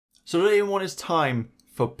So today one is time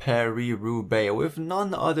for Paris-Roubaix with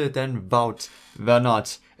none other than Wout Van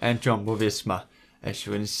Aert and Jumbo Visma. As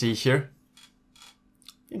you can see here,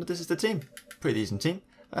 you know, this is the team. Pretty decent team.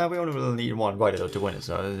 We only really need one rider to win it,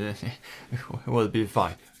 so we'll be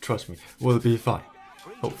fine. Trust me, we'll be fine.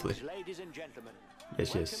 Hopefully.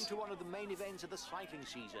 Yes, yes. To one of the main events of the cycling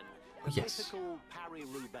season, the mythical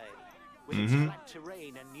Paris-Roubaix. With its flat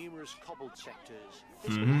terrain and numerous cobbled sectors,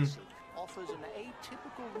 this classic offers an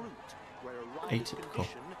atypical route where a rider's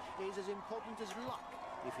condition is as important as luck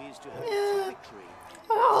if he is to hope for victory.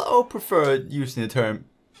 I'll prefer using the term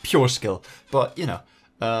pure skill, but you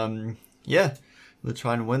know, yeah, we'll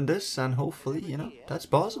try and win this, and hopefully, you know, that's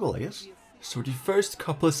possible, I guess. So the first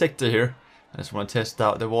couple of sectors here, I just want to test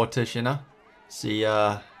out the wattage, you know, see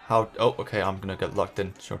how. Oh, okay, I'm gonna get locked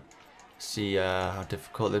in. Sure. See how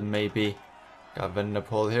difficult it may be. Got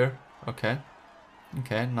Evenepoel here. Okay.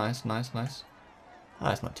 Okay, nice, nice, nice. Oh,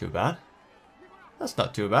 that's not too bad. That's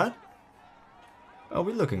not too bad. Are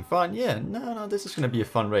we looking fine? Yeah, no, this is gonna be a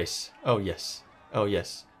fun race. Oh yes. Oh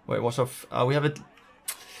yes. Wait, what's off? We have it.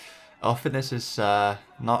 Our fitness is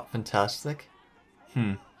not fantastic.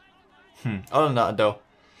 Other than that though,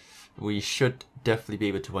 we should definitely be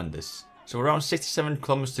able to win this. So around 67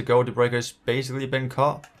 kilometers to go. The breaker's basically been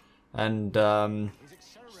caught. And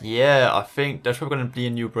yeah, I think there's probably going to be a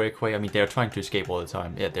new breakaway. I mean, they're trying to escape all the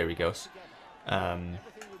time. Yeah, there he goes.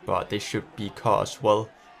 But they should be caught as well.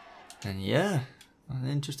 And yeah,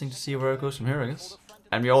 interesting to see where it goes from here, I guess.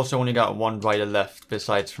 And we also only got one rider left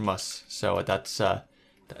besides from us, so that's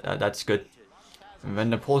good. And then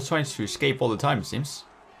the Poel's trying to escape all the time, it seems,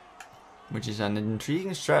 which is an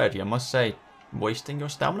intriguing strategy, I must say. Wasting your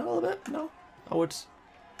stamina a little bit? No, I would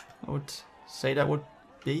say that would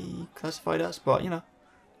be classified as, but you know,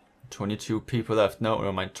 22 people left. No,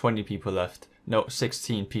 never mind, 20 people left. No,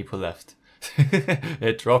 16 people left.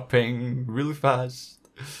 They're dropping really fast,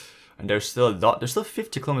 and there's still a lot. There's still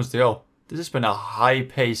 50 kilometers to go. This has been a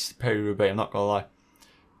high-paced Paris-Roubaix, I'm not gonna lie,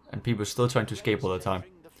 and people are still trying to escape all the time,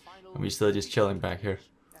 and we're still just chilling back here.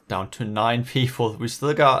 Down to 9 people. We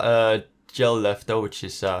still got gel left though, which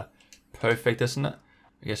is perfect, isn't it?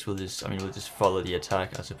 I guess we'll just follow the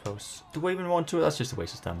attack, I suppose. Do we even want to? That's just a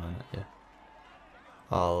waste of stamina, isn't it? Yeah.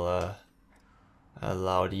 I'll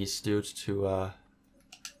allow these dudes to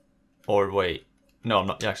or wait. No, I'm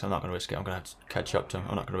not. Actually, I'm not gonna risk it. I'm gonna have to catch up to him.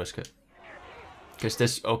 I'm not gonna risk it. Because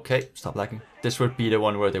this, okay, stop lagging. This would be the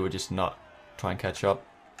one where they would just not try and catch up.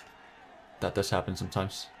 That does happen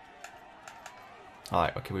sometimes.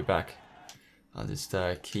 Alright, okay, we're back. I'll just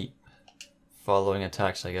keep following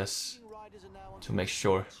attacks, I guess, to make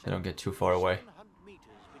sure they don't get too far away.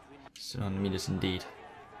 700 meters indeed.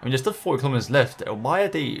 I mean, there's still 4 kilometers left. Why are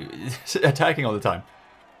they attacking all the time?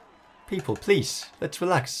 People, please, let's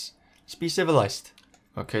relax. Let's be civilized.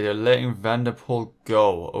 Okay, they're letting Van Der Poel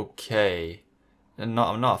go. Okay. I'm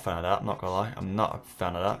not a fan of that, I'm not gonna lie. I'm not a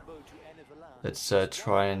fan of that. Let's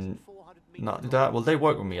try and not do that. Will they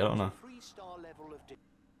work with me? I don't know.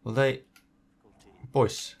 Will they?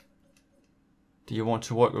 Boys, do you want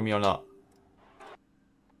to work with me or not?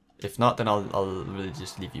 If not, then I'll really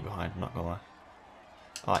just leave you behind. I'm not gonna lie.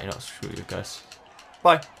 Alright, you know, screw you guys.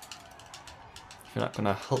 Bye. If you're not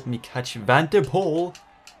gonna help me catch Van Der Poel,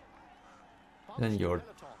 then you're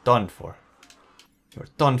done for. You're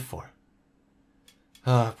done for.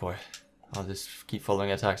 Ah, boy. I'll just keep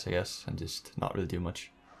following attacks, I guess, and just not really do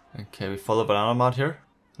much. Okay, we follow Bernal out here.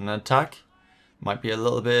 An attack. Might be a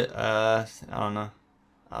little bit, I don't know.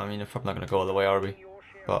 I mean, we're probably not gonna go all the way, are we?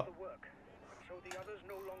 But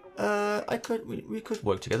we could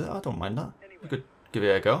work together. I don't mind that. We could give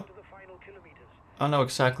it a go. I don't know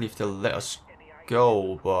exactly if they'll let us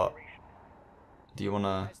go, but do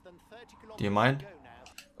you mind?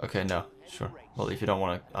 Okay, no, sure. Well, if you don't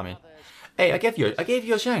want to, I mean, hey, I gave you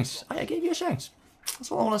a chance. I gave you a chance.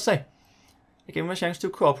 That's all I want to say. I gave him a chance to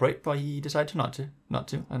cooperate, but he decided not to,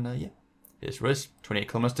 and yeah, here's Riz. 28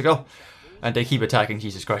 kilometers to go, and they keep attacking.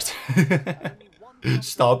 Jesus Christ!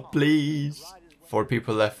 Stop, please. 4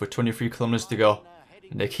 people left with 23 kilometers to go,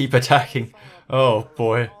 and they keep attacking. Oh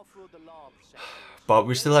boy! But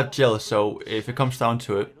we still have gel, so if it comes down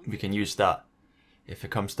to it, we can use that. If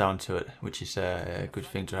it comes down to it, which is a good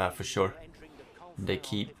thing to have for sure. And they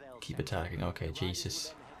keep attacking. Okay,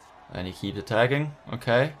 Jesus. And he keeps attacking.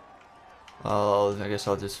 Okay. I guess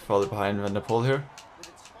I'll just follow behind Van Der Poel here.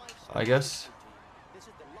 I guess.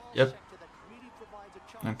 Yep.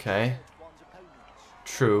 Okay.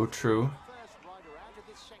 True, true.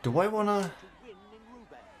 Do I wanna...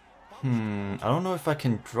 I don't know if I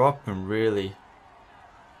can drop him really.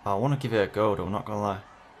 I wanna give it a go though, I'm not gonna lie.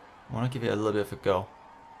 I wanna give it a little bit of a go.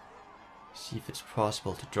 See if it's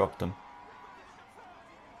possible to drop them.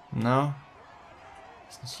 No?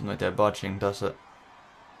 Doesn't seem like they're budging, does it?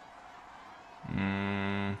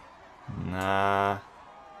 Nah.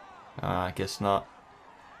 I guess not.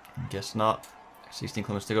 I guess not. 16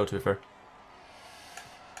 kilometers to go, to be fair.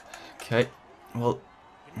 Okay. Well,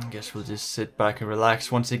 I guess we'll just sit back and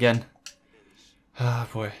relax once again. Ah,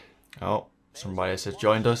 boy. Oh, somebody has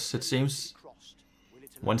joined us, it seems.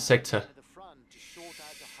 One sector.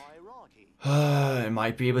 I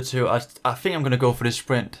might be able to. I think I'm gonna go for this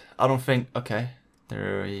sprint. I don't think. Okay,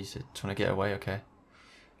 there he's trying to get away. Okay,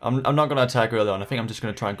 I'm not gonna attack early on. I think I'm just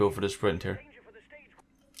gonna try and go for the sprint here.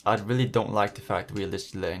 I really don't like the fact that we're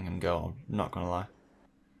just letting him go. I'm not gonna lie.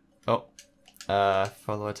 Oh,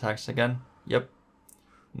 follow attacks again. Yep.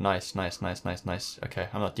 Nice, nice, nice, nice, nice. Okay,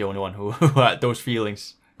 I'm not the only one who had those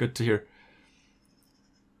feelings. Good to hear.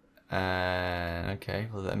 Okay,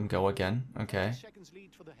 we'll let him go again. Okay.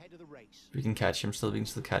 We can catch him still. We can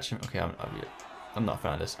still catch him. Okay, I'm not a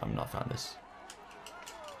fan of this. I'm not a fan of this.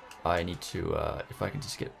 I need to, if I can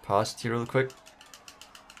just get past here real quick.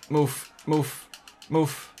 Move, move,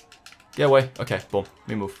 move. Get away. Okay, boom.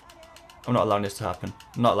 We move. I'm not allowing this to happen.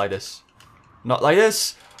 Not like this. Not like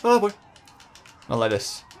this. Oh boy. Not like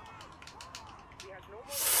this.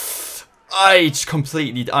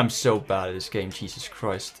 I'm so bad at this game, Jesus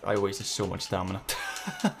Christ. I wasted so much stamina.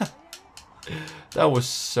 That was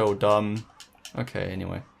so dumb. Okay,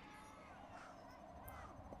 anyway.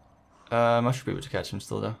 I should be able to catch him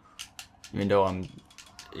still though. Even though I'm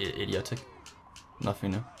idiotic.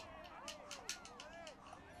 Nothing new.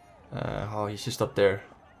 Oh, he's just up there.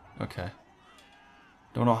 Okay.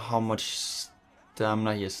 Don't know how much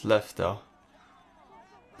stamina he has left though.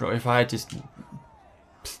 Bro, if I had just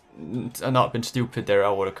not been stupid there, I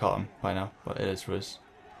would have caught him by now. But it is what it is.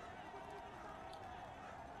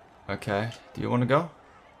 Okay, do you want to go?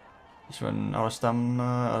 He's running out of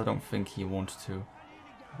stamina. I don't think he wants to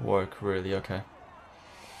work really. Okay.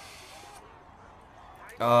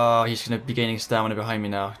 Oh, he's gonna be gaining stamina behind me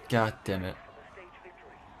now. God damn it.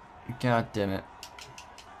 God damn it.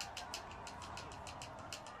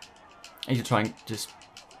 I need to try and just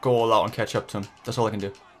go all out and catch up to him. That's all I can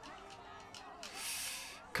do.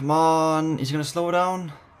 Come on. Is he gonna slow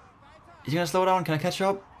down? Is he gonna slow down? Can I catch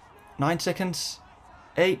up? 9 seconds.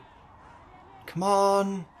 8. Come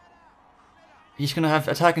on. He's gonna have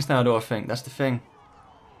attacking stamina though, I think. That's the thing.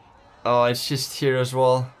 Oh, it's just here as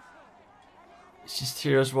well. It's just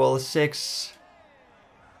here as well. 6.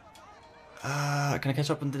 Can I catch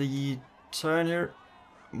up into the turn here?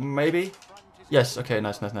 Maybe. Yes. Okay.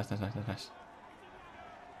 Nice. Nice. Nice. Nice. Nice. Nice.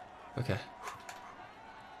 Okay.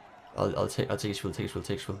 I'll take his wheel. Take his wheel.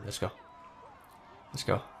 Take his wheel. Let's go. Let's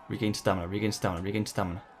go. Regain stamina. Regain stamina. Regain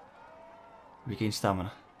stamina. Regain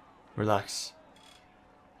stamina. Relax.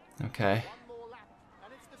 Okay.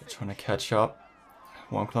 Trying to catch up.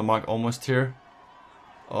 1 kilometer mark. Almost here.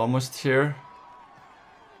 Almost here.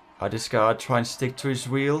 I just gotta try and stick to his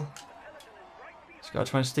wheel. Just gotta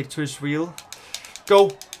try and stick to his wheel.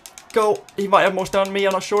 Go! Go! He might have more stamina than me,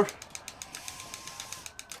 I'm not sure.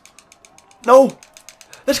 No!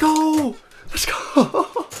 Let's go! Let's go!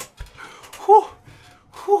 Whew.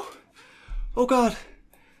 Whew. Oh god.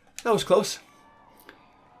 That was close.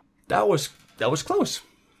 That was close.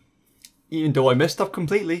 Even though I messed up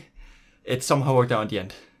completely, it somehow worked out in the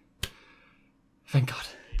end. Thank god.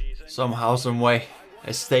 Somehow, some way.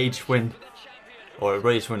 A stage win. Or a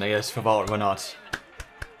race win, I guess, for Wout Van Aert.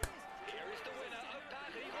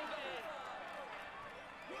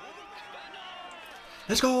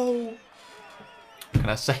 Let's go! What can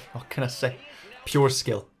I say? What can I say? Pure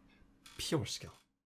skill. Pure skill.